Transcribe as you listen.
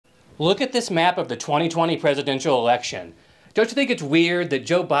Look at this map of the 2020 presidential election. Don't you think it's weird that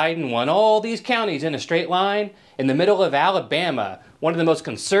Joe Biden won all these counties in a straight line in the middle of Alabama, one of the most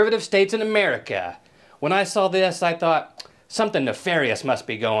conservative states in America? When I saw this, I thought, something nefarious must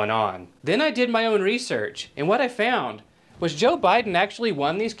be going on. Then I did my own research, and what I found was Joe Biden actually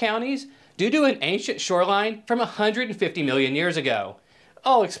won these counties due to an ancient shoreline from 150 million years ago.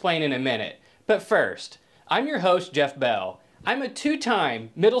 I'll explain in a minute, but first, I'm your host, Jeff Bell. I'm a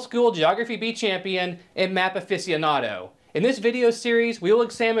two-time middle school Geography B champion and map aficionado. In this video series, we will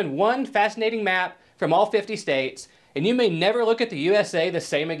examine one fascinating map from all 50 states, and you may never look at the USA the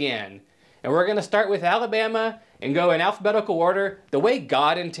same again. And we're going to start with Alabama and go in alphabetical order the way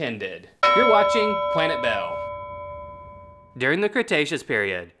God intended. You're watching Planet Bell. During the Cretaceous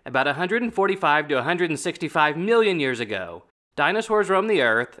period, about 145 to 165 million years ago, dinosaurs roamed the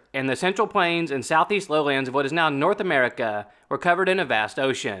Earth, and the central plains and southeast lowlands of what is now North America were covered in a vast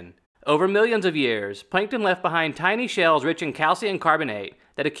ocean. Over millions of years, plankton left behind tiny shells rich in calcium carbonate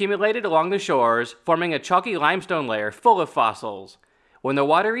that accumulated along the shores, forming a chalky limestone layer full of fossils. When the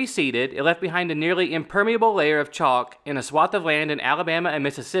water receded, it left behind a nearly impermeable layer of chalk in a swath of land in Alabama and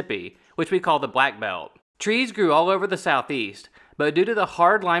Mississippi, which we call the Black Belt. Trees grew all over the southeast, but due to the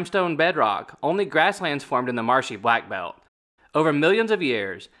hard limestone bedrock, only grasslands formed in the marshy Black Belt. Over millions of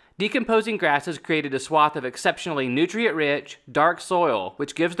years, decomposing grasses created a swath of exceptionally nutrient-rich, dark soil,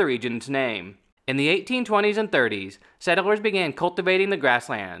 which gives the region its name. In the 1820s and 30s, settlers began cultivating the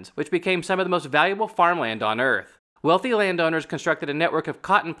grasslands, which became some of the most valuable farmland on Earth. Wealthy landowners constructed a network of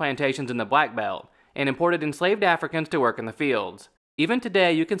cotton plantations in the Black Belt and imported enslaved Africans to work in the fields. Even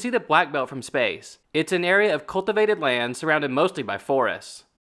today, you can see the Black Belt from space. It's an area of cultivated land surrounded mostly by forests.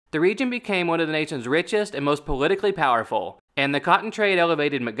 The region became one of the nation's richest and most politically powerful, and the cotton trade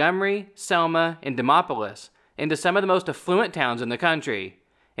elevated Montgomery, Selma, and Demopolis into some of the most affluent towns in the country.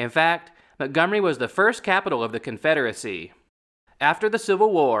 In fact, Montgomery was the first capital of the Confederacy. After the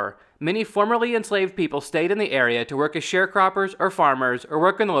Civil War, many formerly enslaved people stayed in the area to work as sharecroppers or farmers or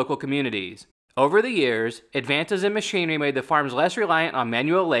work in the local communities. Over the years, advances in machinery made the farms less reliant on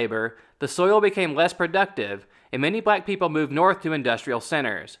manual labor, the soil became less productive, and many black people moved north to industrial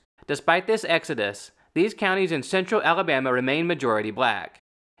centers. Despite this exodus, these counties in central Alabama remain majority black.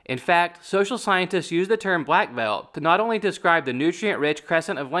 In fact, social scientists use the term Black Belt to not only describe the nutrient-rich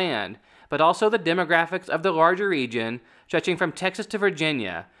crescent of land, but also the demographics of the larger region stretching from Texas to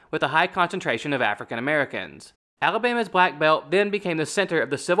Virginia, with a high concentration of African Americans. Alabama's Black Belt then became the center of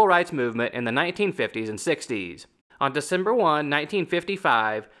the civil rights movement in the 1950s and 60s. On December 1,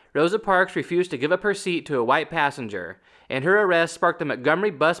 1955, Rosa Parks refused to give up her seat to a white passenger, and her arrest sparked the Montgomery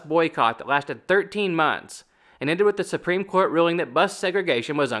bus boycott that lasted 13 months, and ended with the Supreme Court ruling that bus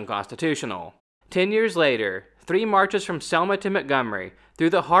segregation was unconstitutional. 10 years later, 3 marches from Selma to Montgomery, through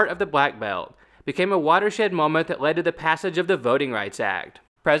the heart of the Black Belt, became a watershed moment that led to the passage of the Voting Rights Act.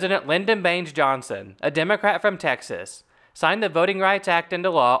 President Lyndon Baines Johnson, a Democrat from Texas, signed the Voting Rights Act into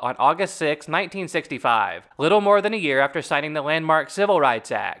law on August 6, 1965, little more than a year after signing the landmark Civil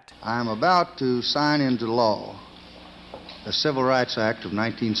Rights Act. I am about to sign into law the Civil Rights Act of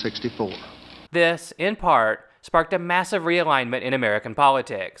 1964. This, in part, sparked a massive realignment in American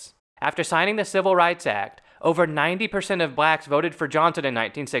politics. After signing the Civil Rights Act, over 90% of blacks voted for Johnson in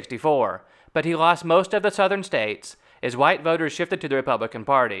 1964, but he lost most of the southern states as white voters shifted to the Republican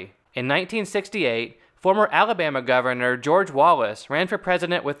Party. In 1968, former Alabama Governor George Wallace ran for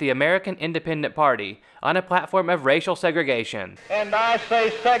president with the American Independent Party on a platform of racial segregation. And I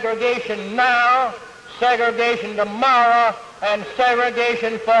say segregation now, segregation tomorrow, and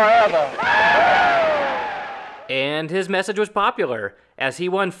segregation forever. And his message was popular, as he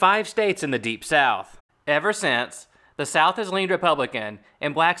won 5 states in the Deep South. Ever since, the South has leaned Republican,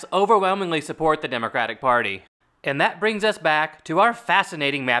 and blacks overwhelmingly support the Democratic Party. And that brings us back to our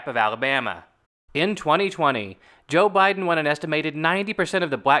fascinating map of Alabama. In 2020, Joe Biden won an estimated 90% of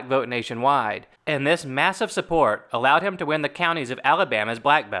the black vote nationwide, and this massive support allowed him to win the counties of Alabama's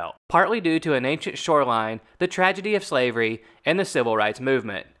Black Belt, partly due to an ancient shoreline, the tragedy of slavery, and the civil rights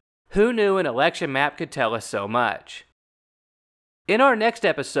movement. Who knew an election map could tell us so much? In our next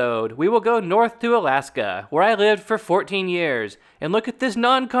episode, we will go north to Alaska, where I lived for 14 years, and look at this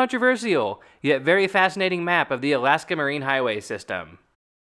non-controversial, yet very fascinating map of the Alaska Marine Highway System.